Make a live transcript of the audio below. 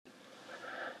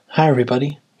Hi,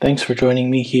 everybody. Thanks for joining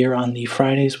me here on the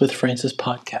Fridays with Francis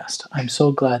podcast. I'm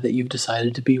so glad that you've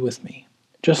decided to be with me.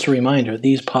 Just a reminder,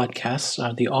 these podcasts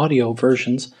are the audio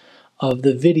versions of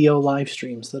the video live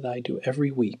streams that I do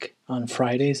every week on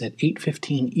Fridays at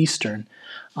 8:15 Eastern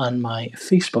on my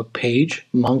Facebook page,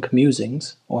 Monk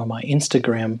Musings, or my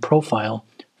Instagram profile,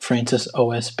 Francis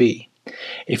OSB.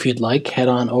 If you'd like, head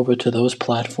on over to those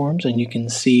platforms and you can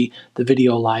see the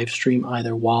video live stream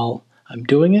either while I'm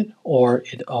doing it or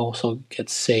it also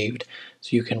gets saved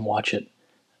so you can watch it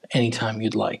anytime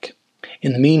you'd like.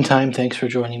 In the meantime, thanks for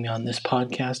joining me on this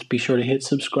podcast. Be sure to hit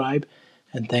subscribe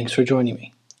and thanks for joining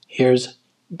me. Here's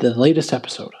the latest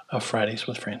episode of Fridays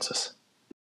with Francis.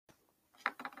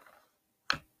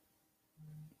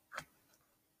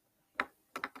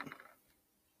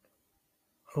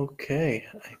 Okay,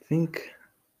 I think,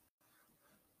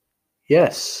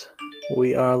 yes,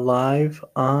 we are live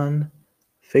on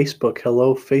Facebook.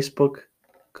 Hello, Facebook.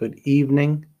 Good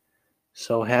evening.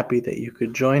 So happy that you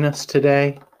could join us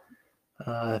today.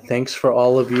 Thanks for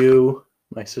all of you,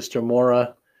 my sister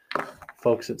Maura,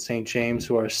 folks at St. James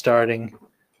who are starting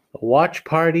watch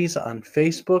parties on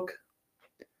Facebook.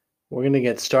 We're going to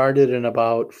get started in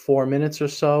about 4 minutes or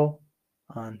so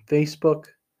on Facebook.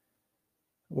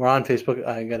 We're on Facebook.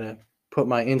 I'm going to put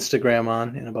my Instagram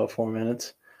on in about 4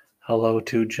 minutes. Hello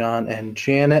to John and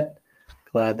Janet.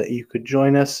 Glad that you could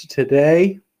join us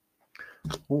today.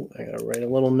 Oh, I got to write a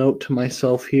little note to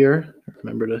myself here.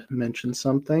 Remember to mention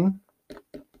something.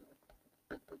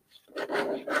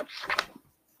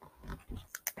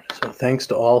 So thanks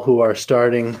to all who are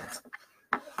starting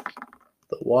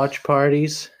the watch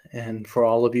parties and for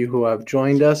all of you who have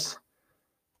joined us.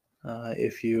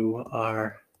 If you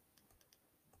are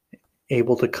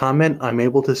able to comment, I'm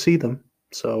able to see them.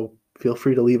 So feel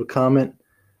free to leave a comment.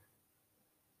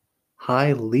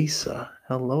 Hi, Lisa.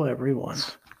 Hello, everyone.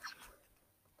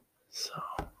 So,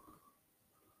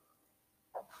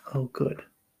 oh, good.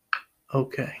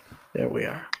 Okay, there we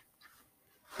are.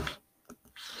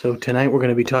 So tonight we're going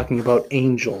to be talking about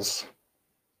angels.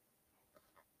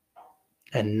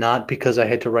 And not because I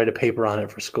had to write a paper on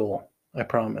it for school, I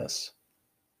promise.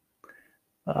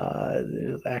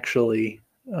 It's actually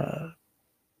a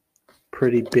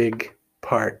pretty big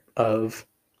part of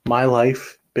my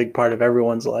life, big part of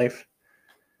everyone's life.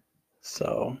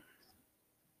 So,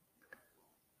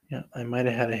 yeah, I might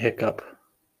have had a hiccup.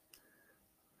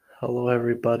 Hello,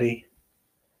 everybody.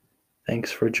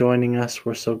 Thanks for joining us.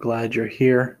 We're so glad you're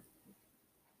here.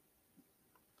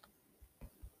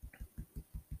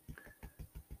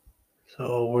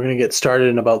 So we're going to get started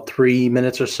in about 3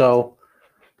 minutes or so.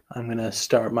 I'm going to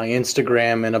start my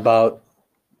Instagram in about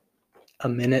a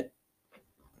minute.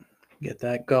 Get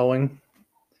that going.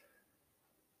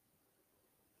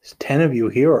 There's 10 of you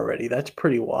here already. That's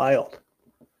pretty wild.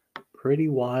 Pretty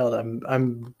wild.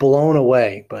 I'm blown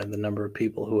away by the number of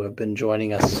people who have been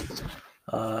joining us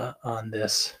on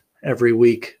this every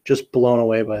week. Just blown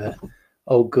away by that.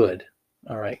 Oh, good.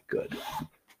 All right, good.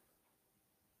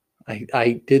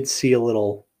 I did see a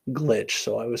little glitch,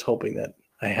 so I was hoping that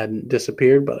I hadn't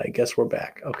disappeared, but I guess we're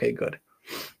back. Okay, good.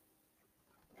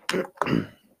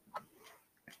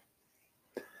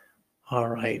 All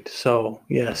right. So,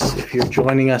 yes, if you're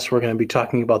joining us, we're going to be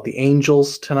talking about the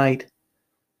angels tonight.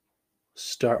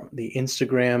 Start the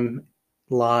Instagram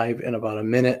live in about a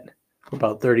minute,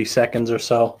 about 30 seconds or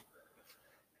so.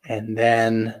 And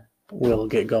then we'll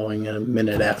get going in a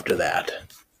minute after that.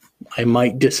 I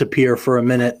might disappear for a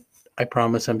minute. I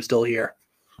promise I'm still here.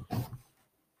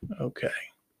 Okay.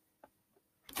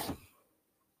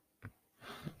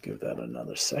 Give that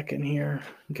another second here.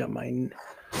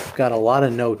 Got a lot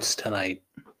of notes tonight,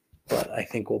 but I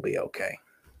think we'll be okay.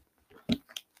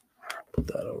 Put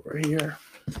that over here.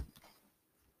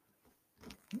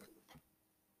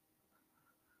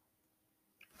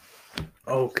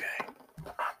 Okay.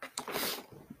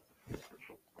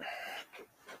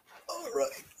 All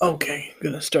right. Okay, I'm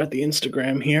going to start the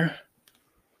Instagram here.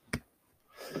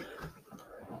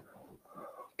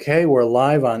 Okay, we're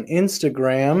live on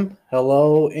Instagram.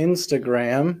 Hello,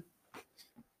 Instagram.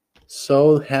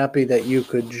 So happy that you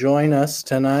could join us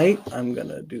tonight. I'm going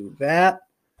to do that.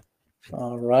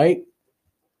 All right.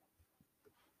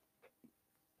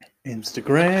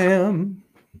 Instagram.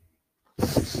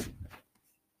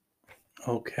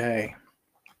 Okay.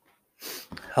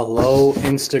 Hello,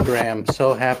 Instagram.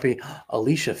 So happy.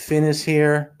 Alicia Finn is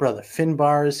here. Brother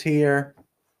Finbar is here.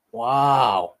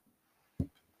 Wow.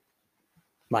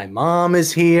 My mom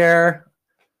is here.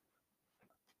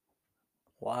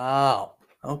 Wow.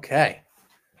 Okay.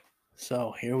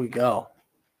 So here we go.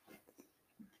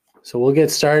 So we'll get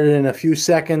started in a few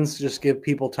seconds. Just give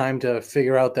people time to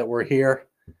figure out that we're here.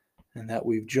 and that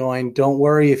we've joined. Don't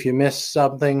worry if you missed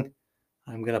something.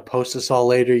 I'm going to post this all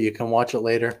later. You can watch it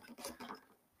later.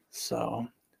 So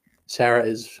Sarah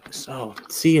is,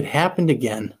 see, it happened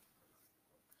again.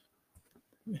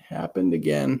 It happened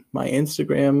again. My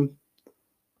Instagram,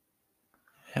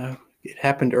 it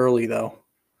happened early though.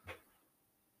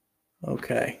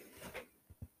 Okay.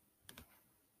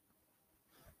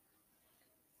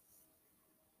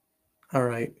 All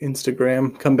right,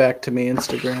 Instagram, come back to me,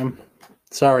 Instagram.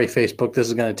 Sorry, Facebook, this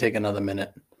is going to take another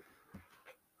minute.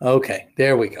 Okay,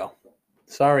 there we go.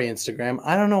 Sorry, Instagram.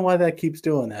 I don't know why that keeps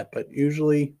doing that, but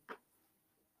usually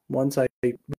once I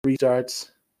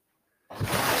restarts.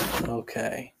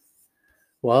 Okay.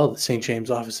 Well, the St. James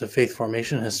Office of Faith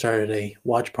Formation has started a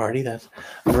watch party. That's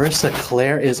Marissa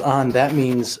Claire is on. That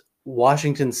means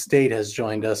Washington State has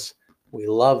joined us. We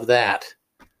love that.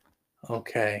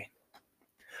 Okay.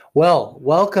 Well,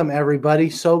 welcome everybody.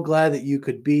 So glad that you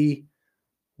could be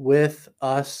with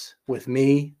us, with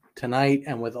me tonight,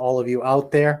 and with all of you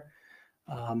out there.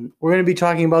 We're going to be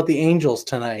talking about the angels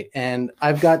tonight, and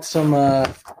I've got some.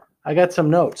 I got some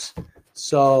notes.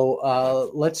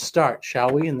 So let's start,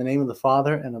 shall we? In the name of the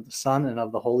Father, and of the Son, and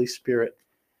of the Holy Spirit.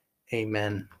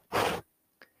 Amen.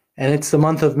 And it's the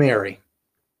month of Mary,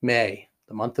 May,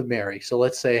 the month of Mary. So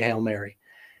let's say Hail Mary.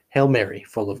 Hail Mary,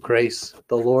 full of grace,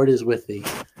 the Lord is with thee.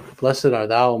 Blessed art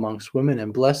thou amongst women,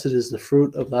 and blessed is the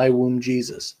fruit of thy womb,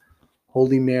 Jesus.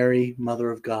 Holy Mary,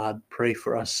 Mother of God, pray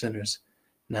for us sinners,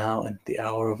 now and at the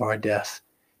hour of our death.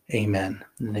 Amen.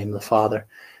 In the name of the Father,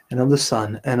 and of the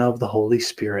Son, and of the Holy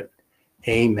Spirit.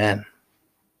 Amen.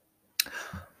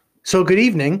 So good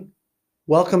evening.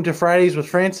 Welcome to Fridays with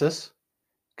Francis.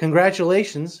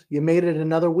 Congratulations, you made it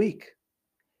another week.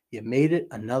 You made it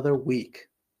another week.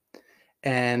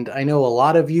 And I know a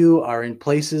lot of you are in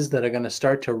places that are going to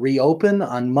start to reopen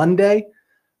on Monday.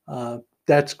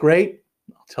 That's great.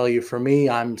 I'll tell you, for me,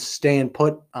 I'm staying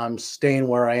put. I'm staying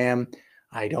where I am.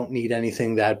 I don't need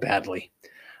anything that badly.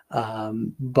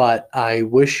 But I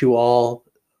wish you all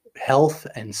health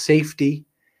and safety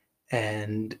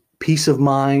and peace of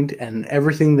mind and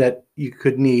everything that you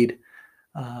could need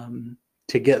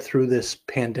to get through this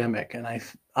pandemic. And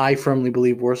I firmly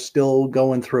believe we're still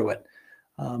going through it.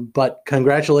 But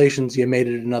congratulations, you made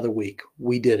it another week.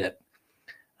 We did it.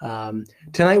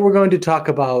 Tonight we're going to talk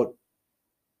about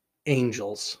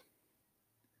angels.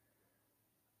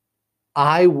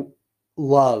 I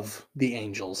love the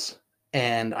angels,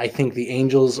 and I think the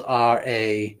angels are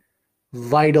a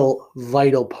vital,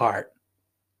 vital part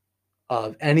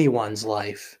of anyone's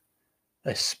life,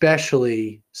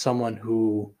 especially someone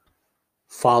who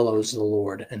follows the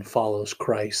Lord and follows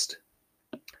Christ.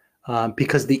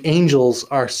 Because the angels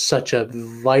are such a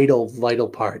vital, vital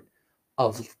part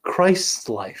of Christ's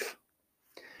life.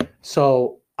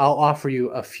 So I'll offer you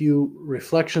a few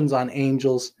reflections on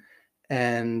angels,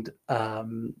 and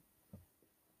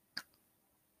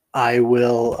I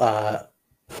will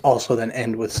also then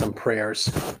end with some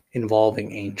prayers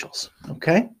involving angels.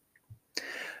 Okay?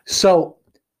 So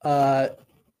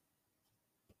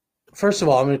first of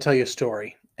all, I'm going to tell you a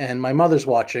story. And my mother's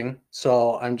watching,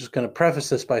 so I'm just going to preface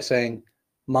this by saying,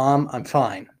 Mom, I'm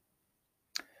fine.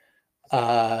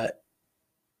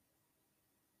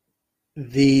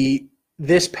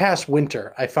 This past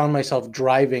winter, I found myself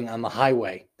driving on the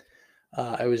highway.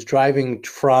 I was driving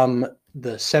from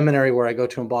the seminary where I go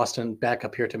to in Boston back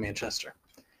up here to Manchester.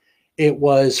 It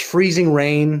was freezing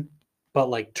rain,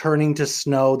 but like turning to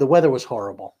snow. The weather was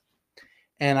horrible.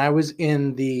 And I was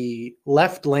in the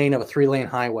left lane of a 3-lane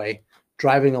highway,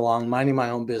 driving along, minding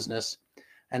my own business.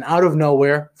 And out of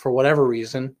nowhere, for whatever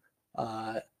reason,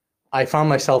 I found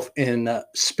myself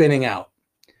spinning out.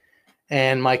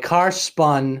 And my car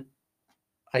spun.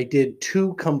 I did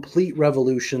 2 complete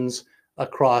revolutions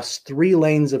across 3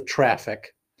 lanes of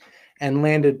traffic and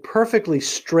landed perfectly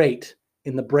straight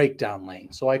in the breakdown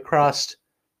lane. So I crossed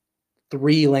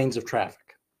 3 lanes of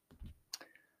traffic.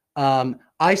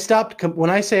 I stopped. When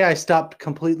I say I stopped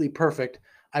completely perfect,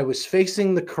 I was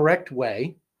facing the correct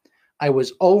way. I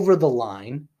was over the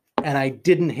line, and I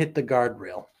didn't hit the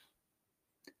guardrail.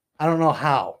 I don't know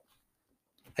how.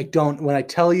 When I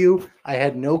tell you I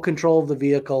had no control of the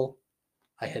vehicle,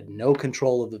 I had no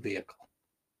control of the vehicle.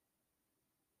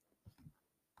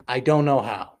 I don't know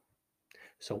how.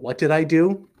 So what did I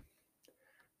do?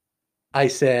 I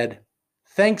said,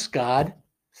 thanks, God.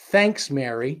 Thanks,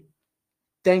 Mary.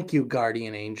 Thank you,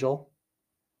 guardian angel.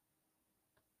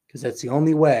 Because that's the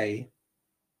only way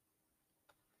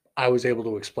I was able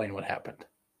to explain what happened.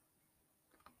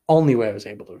 Only way I was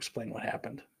able to explain what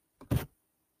happened.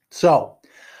 So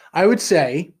I would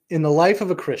say in the life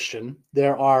of a Christian,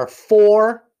 there are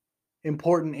 4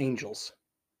 important angels.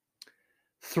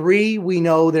 3, we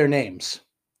know their names.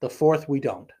 The 4th, we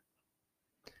don't.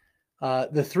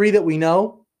 The 3 that we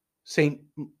know,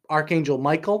 Archangel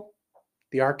Michael,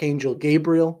 the Archangel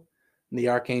Gabriel, and the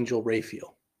Archangel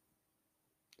Raphael.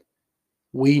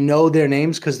 We know their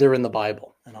names because they're in the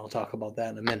Bible, and I'll talk about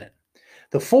that in a minute.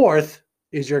 The 4th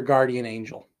is your guardian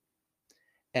angel.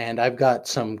 And I've got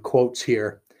some quotes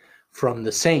here from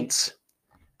the saints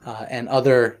and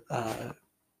other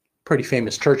pretty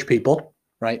famous church people,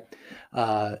 right,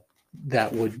 that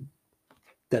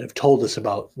have told us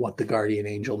about what the guardian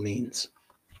angel means.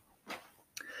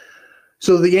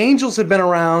 So the angels have been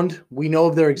around. We know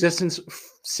of their existence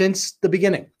since the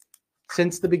beginning.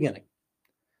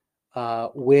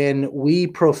 When we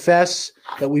profess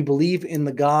that we believe in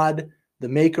the God, the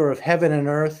maker of heaven and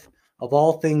earth, of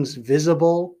all things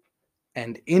visible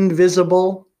and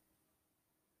invisible,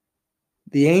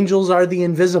 the angels are the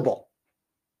invisible.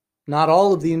 Not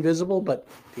all of the invisible, but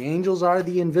the angels are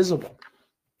the invisible.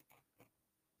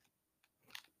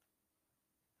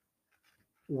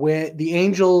 Where the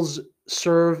angels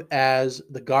serve as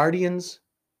the guardians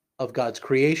of God's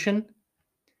creation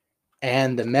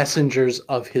and the messengers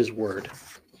of his word.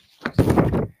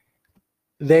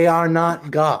 They are not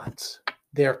gods.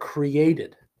 They're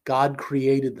created. God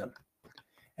created them.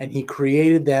 And he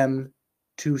created them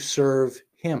to serve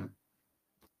him.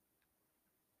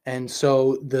 And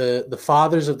so the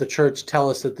fathers of the church tell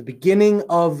us that the beginning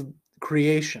of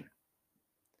creation,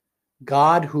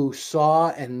 God, who saw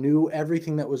and knew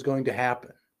everything that was going to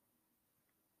happen,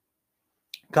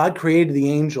 God created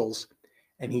the angels,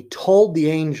 and he told the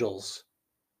angels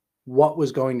what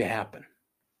was going to happen.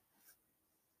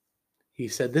 He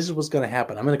said, this is what's going to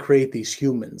happen. I'm going to create these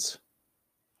humans,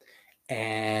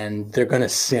 and they're going to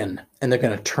sin, and they're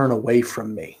going to turn away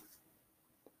from me.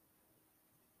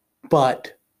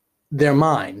 But they're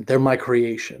mine. They're my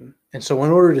creation. And so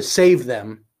in order to save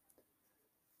them,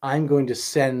 I'm going to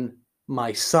send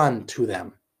my son to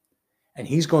them, and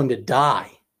he's going to die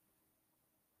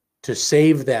to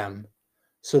save them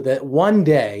so that one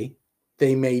day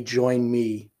they may join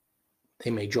me,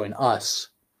 they may join us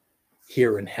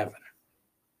here in heaven.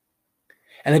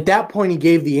 And at that point, he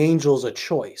gave the angels a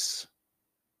choice.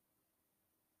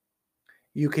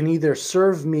 You can either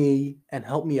serve me and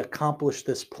help me accomplish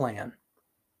this plan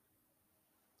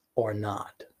or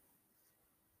not.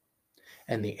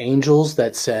 And the angels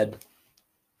that said,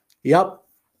 yep,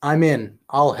 I'm in,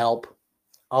 I'll help,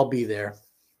 I'll be there.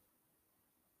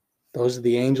 Those are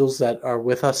the angels that are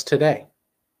with us today.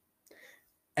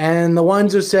 And the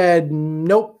ones who said,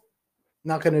 nope,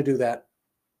 not going to do that.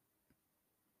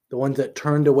 The ones that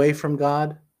turned away from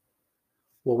God,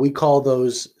 well, we call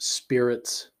those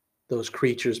spirits, those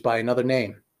creatures by another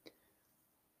name.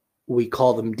 We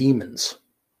call them demons.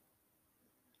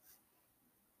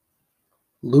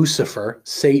 Lucifer,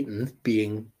 Satan,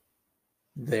 being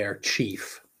their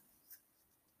chief.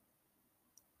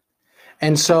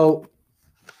 And so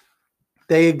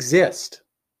they exist.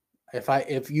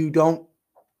 If you don't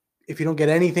get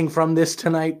anything from this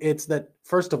tonight, it's that,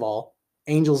 first of all,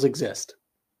 angels exist.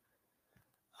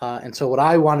 And so what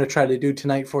I want to try to do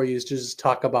tonight for you is just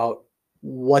talk about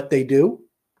what they do,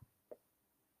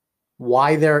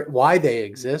 why they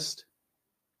exist,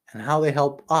 and how they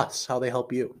help us, how they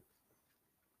help you.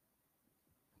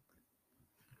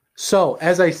 So,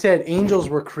 as I said, angels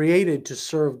were created to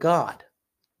serve God.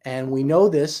 And we know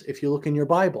this if you look in your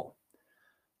Bible,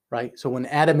 right? So when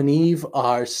Adam and Eve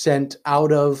are sent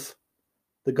out of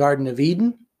the Garden of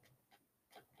Eden,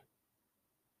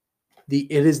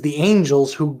 it is the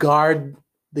angels who guard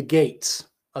the gates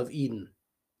of Eden.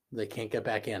 They can't get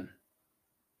back in.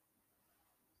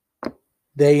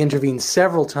 They intervene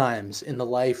several times in the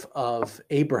life of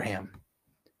Abraham.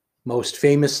 Most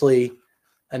famously,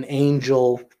 an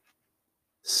angel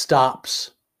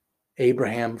stops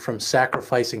Abraham from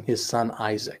sacrificing his son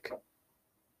Isaac.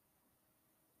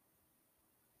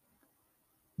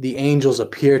 The angels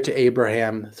appear to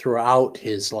Abraham throughout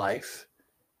his life,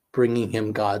 bringing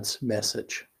him God's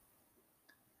message.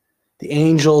 The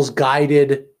angels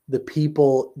guided the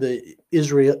people, the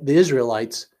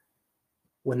Israelites,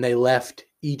 when they left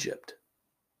Egypt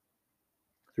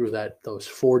through those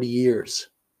 40 years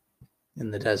in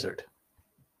the desert.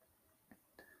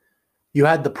 You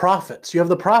had the prophets. You have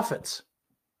the prophets.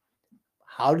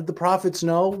 How did the prophets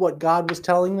know what God was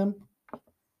telling them?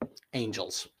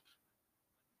 Angels.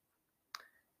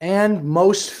 And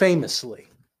most famously,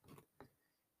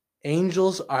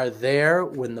 angels are there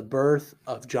when the birth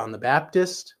of John the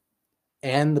Baptist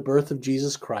and the birth of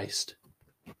Jesus Christ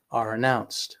are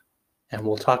announced. And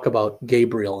we'll talk about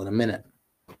Gabriel in a minute.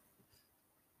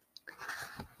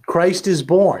 Christ is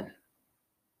born.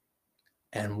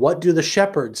 And what do the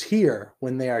shepherds hear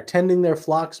when they are tending their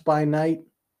flocks by night?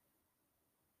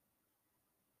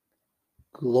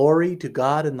 Glory to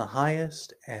God in the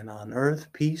highest, and on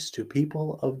earth peace to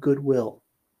people of good will.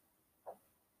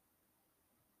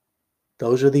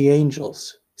 Those are the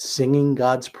angels singing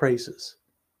God's praises.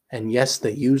 And yes,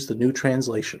 they use the New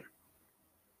Translation.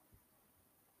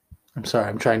 I'm sorry,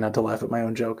 I'm trying not to laugh at my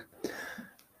own joke.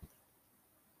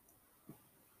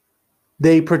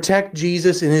 They protect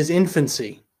Jesus in his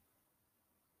infancy.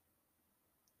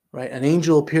 Right? An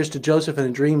angel appears to Joseph in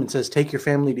a dream and says, take your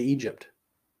family to Egypt.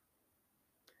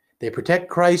 They protect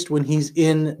Christ when he's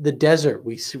in the desert.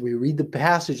 We read the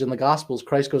passage in the Gospels.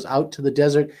 Christ goes out to the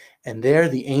desert, and there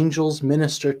the angels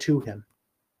minister to him.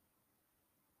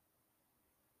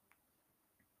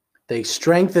 They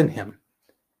strengthen him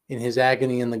in his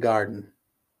agony in the garden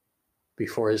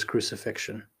before his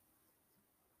crucifixion.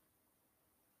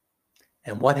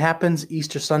 And what happens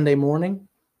Easter Sunday morning?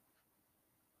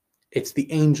 It's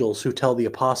the angels who tell the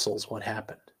apostles what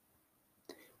happened.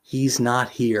 He's not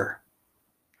here.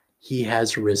 He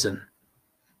has risen.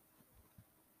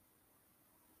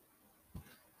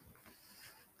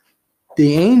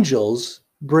 The angels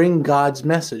bring God's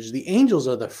message. The angels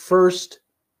are the first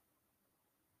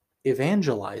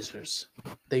evangelizers.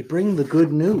 They bring the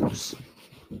good news.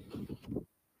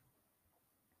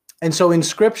 And so in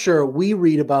Scripture, we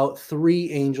read about 3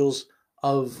 angels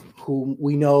of whom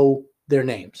we know their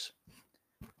names.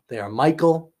 They are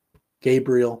Michael,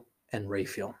 Gabriel, and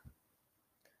Raphael.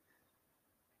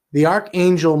 The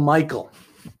archangel Michael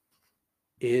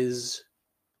is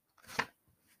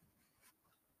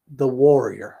the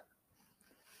warrior.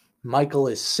 Michael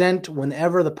is sent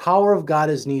whenever the power of God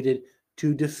is needed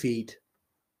to defeat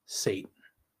Satan.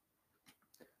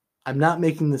 I'm not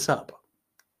making this up.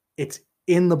 It's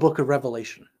in the book of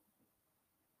Revelation.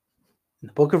 In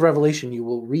the book of Revelation, you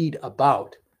will read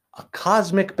about a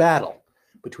cosmic battle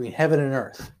between heaven and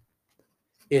earth.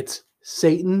 It's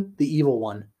Satan, the evil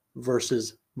one,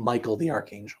 versus Michael, the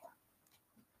archangel.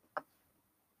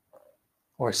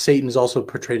 Or Satan is also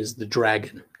portrayed as the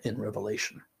dragon in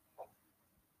Revelation.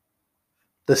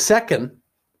 The second,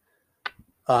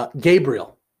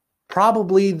 Gabriel,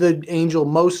 probably the angel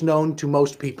most known to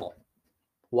most people.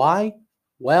 Why?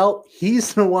 Well,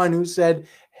 he's the one who said,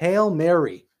 Hail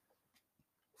Mary,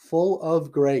 full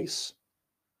of grace.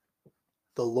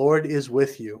 The Lord is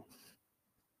with you.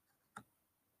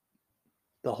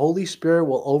 The Holy Spirit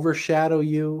will overshadow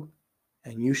you,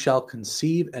 and you shall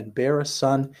conceive and bear a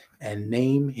son and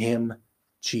name him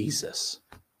Jesus.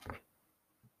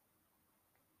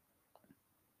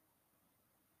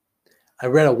 I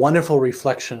read a wonderful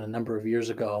reflection a number of years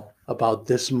ago about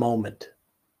this moment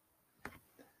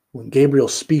when Gabriel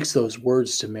speaks those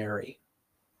words to Mary.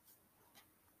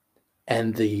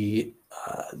 And the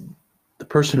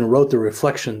person who wrote the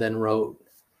reflection then wrote,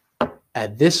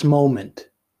 at this moment,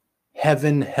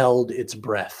 heaven held its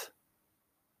breath.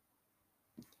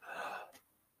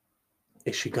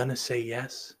 Is she going to say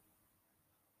yes?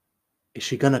 Is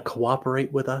she going to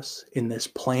cooperate with us in this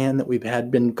plan that we've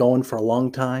been going for a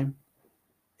long time?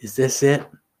 Is this it?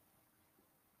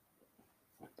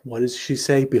 What does she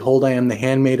say? Behold, I am the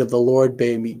handmaid of the Lord.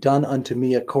 May it be done unto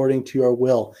me according to your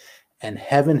will. And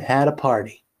heaven had a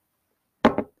party.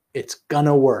 It's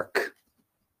gonna work.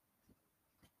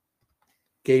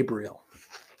 Gabriel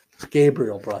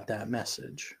brought that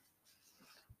message.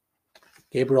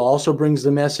 Gabriel also brings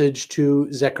the message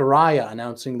to Zechariah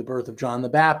announcing the birth of John the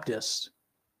Baptist.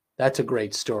 That's a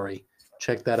great story.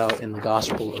 Check that out in the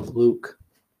Gospel of Luke.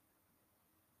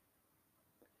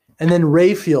 And then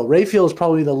Raphael. Raphael is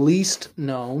probably the least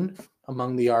known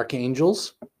among the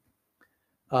archangels.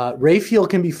 Raphael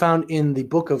can be found in the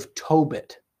book of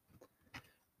Tobit.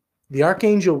 The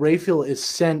archangel Raphael is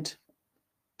sent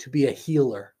to be a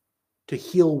healer, to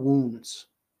heal wounds.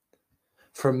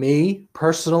 For me,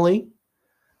 personally,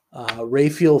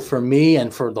 Raphael, for me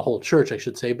and for the whole church, I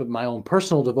should say, but my own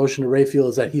personal devotion to Raphael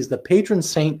is that he's the patron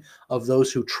saint of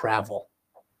those who travel.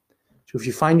 So if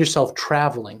you find yourself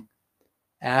traveling,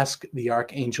 ask the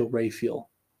archangel Raphael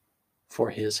for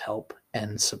his help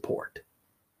and support.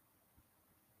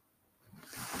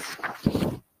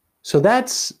 So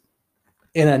that's,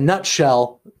 in a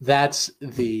nutshell, that's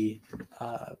the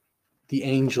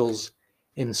angels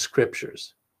in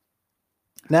scriptures.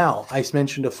 Now, I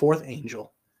mentioned a 4th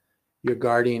angel, your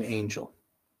guardian angel.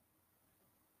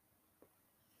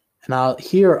 And I'll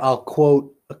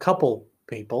quote a couple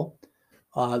people.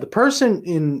 The person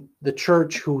in the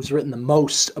church who's written the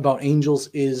most about angels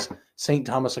is St.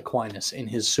 Thomas Aquinas in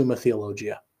his Summa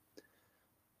Theologia.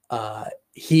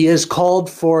 He is called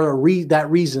for that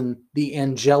reason the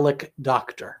angelic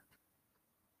doctor.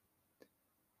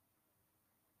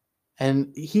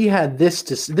 And he had this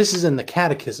is in the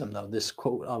Catechism, though. This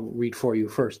quote I'll read for you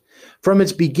first. From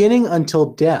its beginning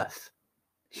until death,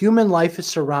 human life is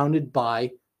surrounded by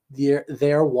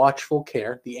their watchful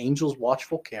care, the angels'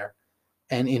 watchful care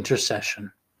and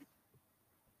intercession.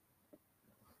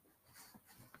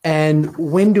 And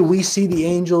when do we see the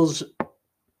angels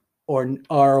or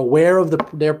are aware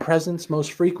of their presence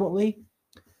most frequently?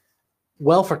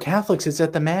 Well, for Catholics, it's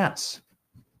at the Mass.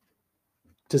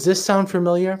 Does this sound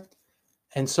familiar?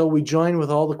 And so we join with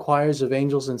all the choirs of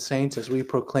angels and saints as we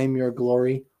proclaim your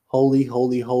glory. Holy,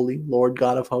 holy, holy, Lord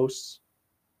God of hosts.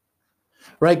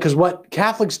 Right? Because what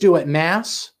Catholics do at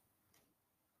Mass,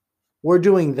 we're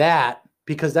doing that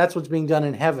because that's what's being done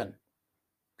in heaven.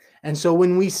 And so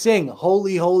when we sing,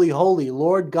 holy, holy, holy,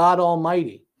 Lord God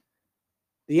Almighty,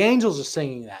 the angels are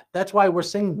singing that. That's why we're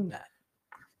singing that.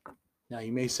 Now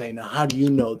you may say, now how do you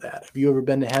know that? Have you ever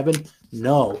been to heaven?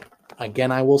 No.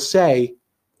 Again, I will say,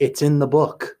 it's in the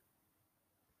book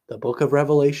of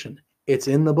Revelation. It's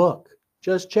in the book.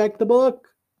 Just check the book.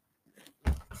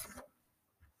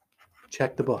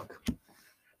 Check the book.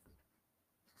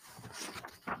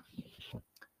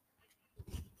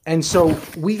 And so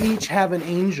we each have an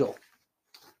angel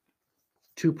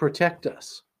to protect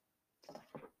us.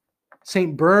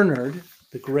 St. Bernard,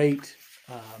 the great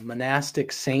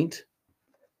monastic saint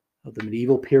of the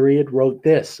medieval period, wrote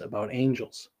this about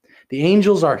angels. The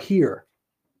angels are here.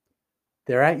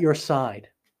 They're at your side.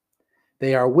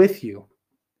 They are with you,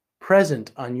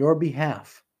 present on your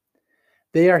behalf.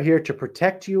 They are here to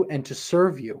protect you and to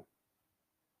serve you.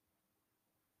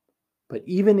 But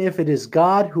even if it is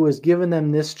God who has given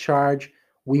them this charge,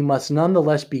 we must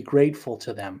nonetheless be grateful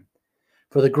to them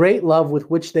for the great love with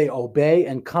which they obey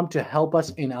and come to help us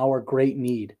in our great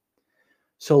need.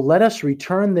 So let us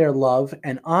return their love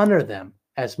and honor them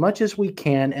as much as we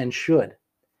can and should.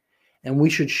 And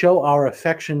we should show our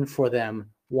affection for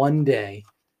them one day,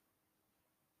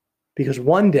 because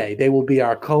one day they will be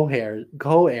our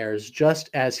co-heirs,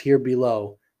 just as here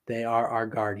below they are our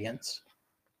guardians.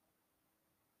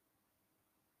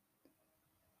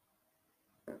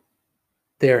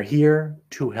 They're here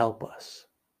to help us.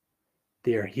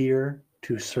 They're here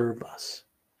to serve us.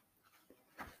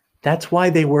 That's why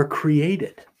they were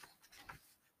created.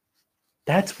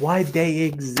 That's why they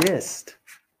exist.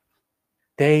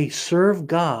 They serve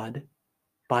God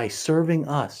by serving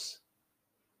us.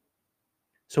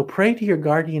 So pray to your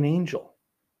guardian angel.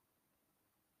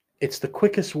 It's the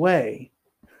quickest way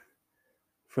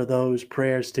for those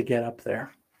prayers to get up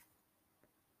there.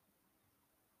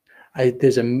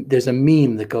 There's a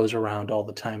meme that goes around all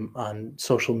the time on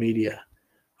social media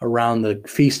around the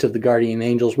Feast of the Guardian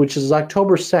Angels, which is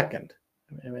October 2nd.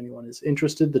 If anyone is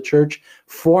interested, the church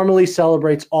formally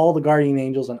celebrates all the guardian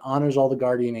angels and honors all the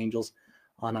guardian angels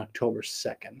on October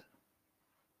 2nd.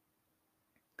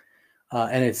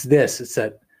 And it's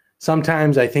that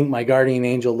sometimes I think my guardian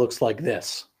angel looks like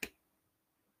this.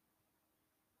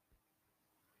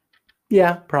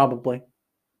 Yeah, probably.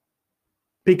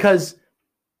 Because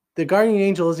the guardian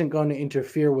angel isn't going to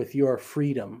interfere with your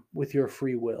freedom, with your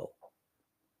free will.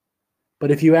 But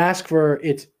if you ask for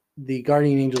the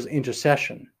guardian angel's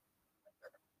intercession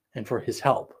and for his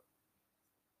help,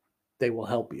 they will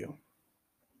help you.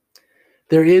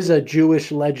 There is a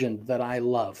Jewish legend that I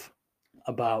love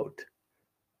about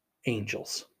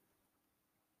angels.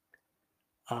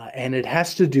 And it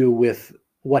has to do with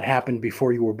what happened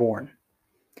before you were born.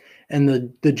 And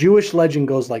the Jewish legend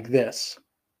goes like this: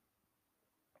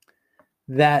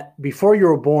 that before you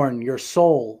were born, your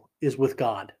soul is with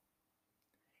God.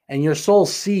 And your soul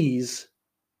sees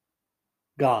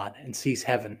God and sees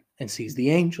heaven and sees the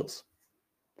angels.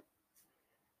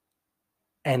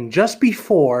 And just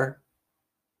before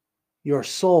your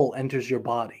soul enters your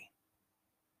body,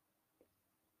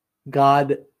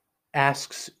 God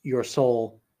asks your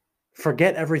soul,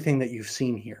 forget everything that you've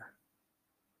seen here.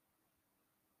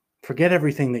 Forget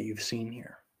everything that you've seen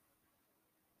here.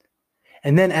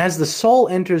 And then as the soul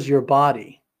enters your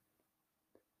body,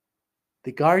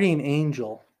 the guardian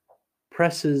angel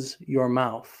presses your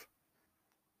mouth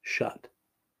shut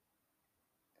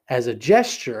as a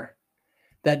gesture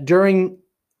that during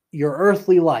your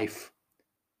earthly life,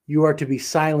 you are to be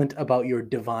silent about your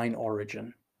divine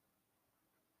origin.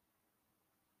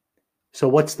 So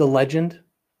what's the legend?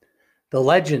 The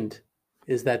legend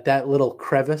is that little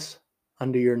crevice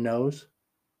under your nose,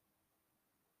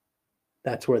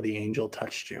 that's where the angel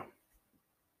touched you.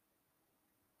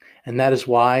 And that is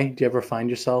why, do you ever find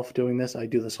yourself doing this? I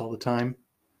do this all the time.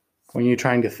 When you're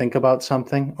trying to think about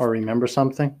something or remember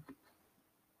something,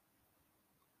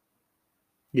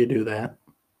 you do that.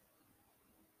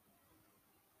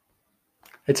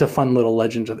 It's a fun little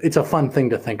legend. It's a fun thing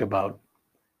to think about.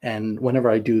 And whenever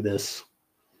I do this,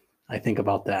 I think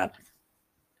about that.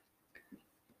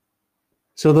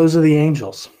 So those are the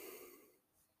angels.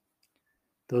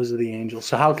 Those are the angels.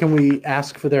 So how can we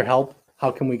ask for their help?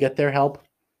 How can we get their help?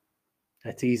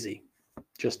 That's easy.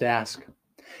 Just ask.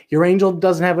 Your angel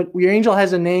doesn't have it. Your angel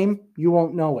has a name. You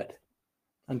won't know it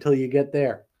until you get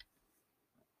there.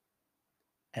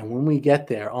 And when we get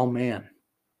there, oh man,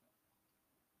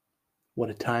 what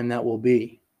a time that will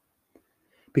be.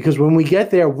 Because when we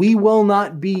get there, we will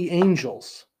not be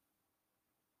angels.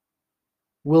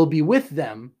 We'll be with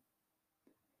them.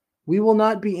 We will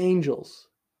not be angels,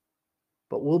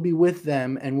 but we'll be with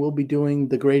them and we'll be doing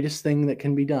the greatest thing that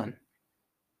can be done.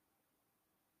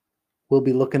 We'll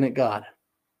be looking at God.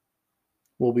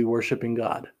 We'll be worshiping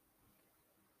God.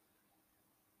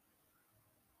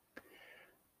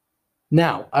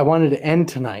 Now, I wanted to end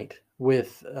tonight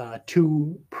with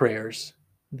two prayers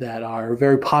that are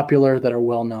very popular, that are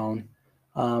well known,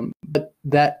 but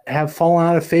that have fallen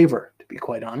out of favor, to be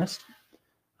quite honest.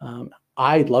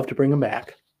 I'd love to bring them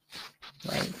back.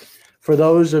 Right? For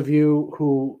those of you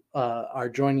who are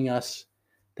joining us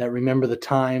that remember the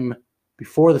time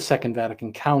before the Second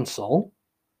Vatican Council,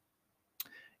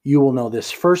 you will know this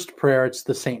first prayer. It's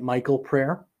the St. Michael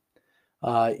prayer.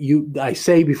 I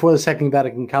say before the Second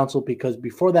Vatican Council because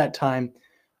before that time,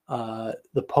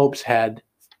 the popes had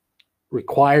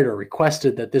required or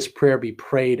requested that this prayer be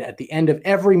prayed at the end of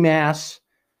every Mass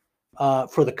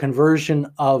for the conversion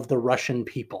of the Russian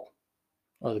people,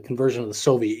 or the conversion of the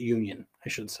Soviet Union, I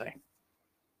should say.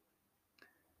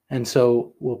 And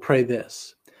so we'll pray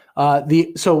this.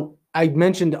 So I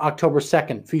mentioned October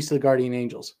 2nd, Feast of the Guardian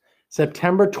Angels.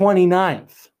 September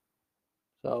 29th,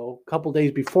 so a couple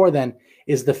days before then,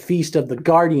 is the Feast of the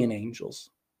Guardian Angels.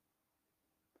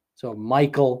 So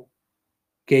Michael,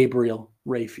 Gabriel,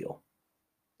 Raphael.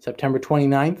 September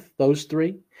 29th, those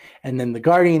three. And then the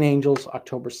Guardian Angels,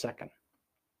 October 2nd.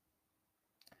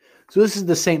 So this is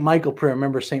the St. Michael prayer.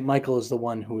 Remember, St. Michael is the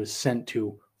one who is sent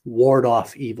to ward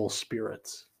off evil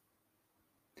spirits.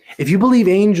 If you believe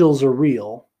angels are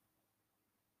real,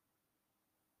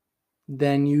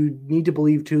 then you need to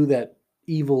believe too that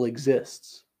evil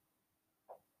exists.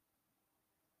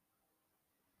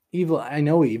 I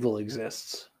know evil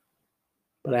exists,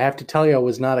 but I have to tell you, I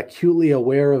was not acutely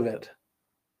aware of it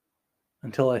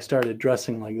until I started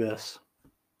dressing like this.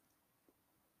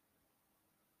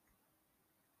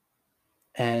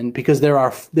 And because there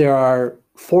are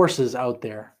forces out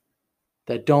there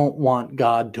that don't want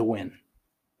God to win.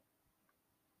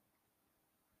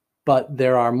 But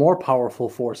there are more powerful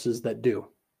forces that do.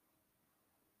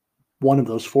 One of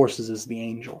those forces is the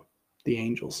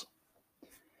angels.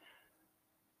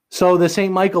 So the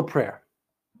St. Michael prayer.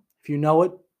 If you know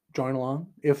it, join along.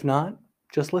 If not,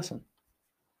 just listen.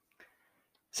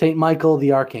 St. Michael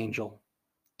the Archangel,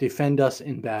 defend us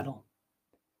in battle.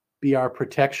 Be our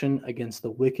protection against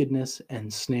the wickedness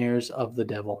and snares of the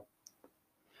devil.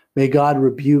 May God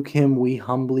rebuke him, we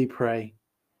humbly pray.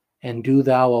 And do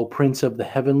thou, O Prince of the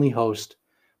heavenly host,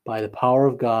 by the power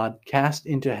of God, cast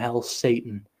into hell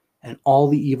Satan and all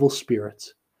the evil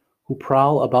spirits who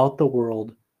prowl about the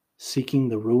world, seeking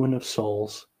the ruin of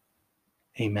souls.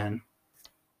 Amen.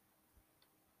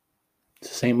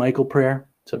 It's a St. Michael prayer.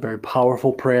 It's a very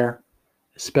powerful prayer,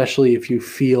 especially if you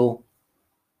feel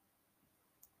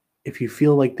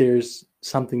like there's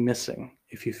something missing,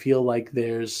 if you feel like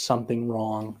there's something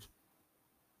wrong,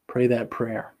 pray that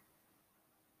prayer.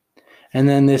 And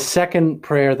then this second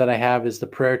prayer that I have is the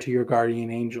prayer to your guardian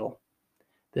angel.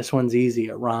 This one's easy.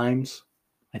 It rhymes.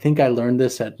 I think I learned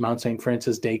this at Mount St.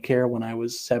 Francis Daycare when I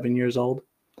was 7 years old.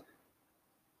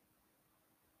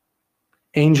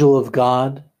 Angel of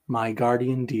God, my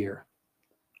guardian dear,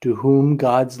 to whom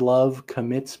God's love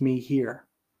commits me here,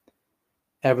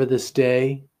 ever this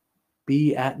day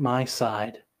be at my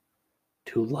side,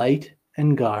 to light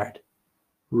and guard,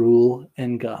 rule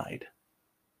and guide.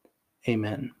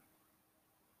 Amen.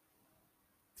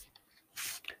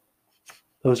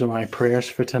 Those are my prayers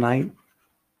for tonight.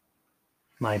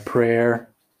 My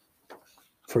prayer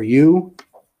for you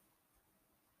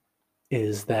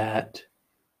is that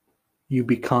you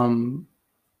become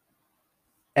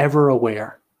ever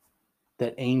aware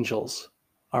that angels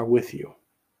are with you,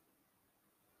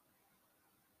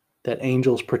 that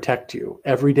angels protect you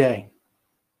every day,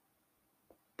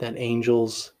 that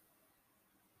angels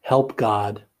help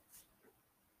God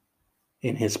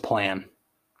in his plan,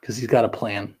 because he's got a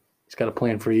plan. He's got a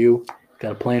plan for you. He's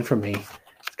got a plan for me.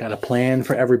 He's got a plan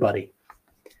for everybody.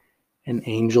 And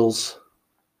angels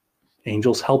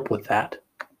help with that,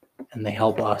 and they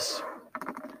help us.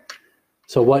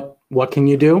 So what can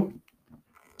you do?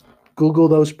 Google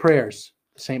those prayers.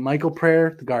 The St. Michael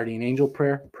prayer, the Guardian Angel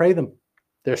prayer. Pray them.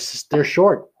 They're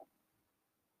short.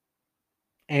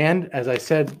 And as I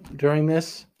said during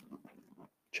this,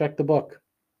 check the book.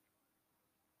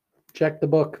 Check the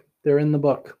book. They're in the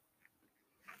book.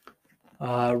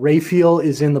 Raphael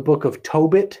is in the book of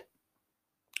Tobit.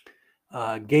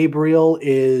 Gabriel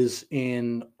is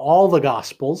in all the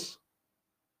Gospels.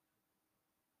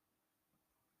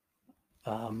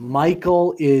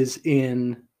 Michael is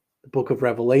in the book of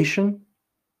Revelation.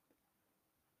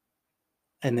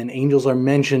 And then angels are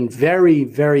mentioned very,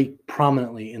 very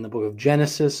prominently in the book of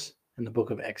Genesis and the book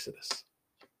of Exodus.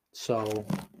 So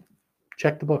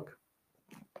check the book.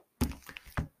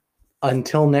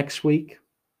 Until next week,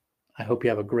 I hope you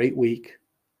have a great week.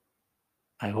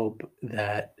 I hope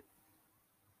that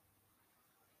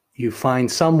you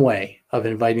find some way of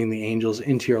inviting the angels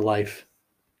into your life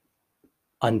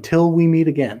until we meet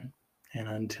again and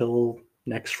until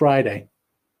next Friday.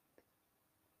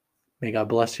 May God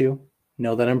bless you.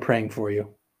 Know that I'm praying for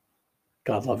you.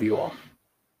 God love you all.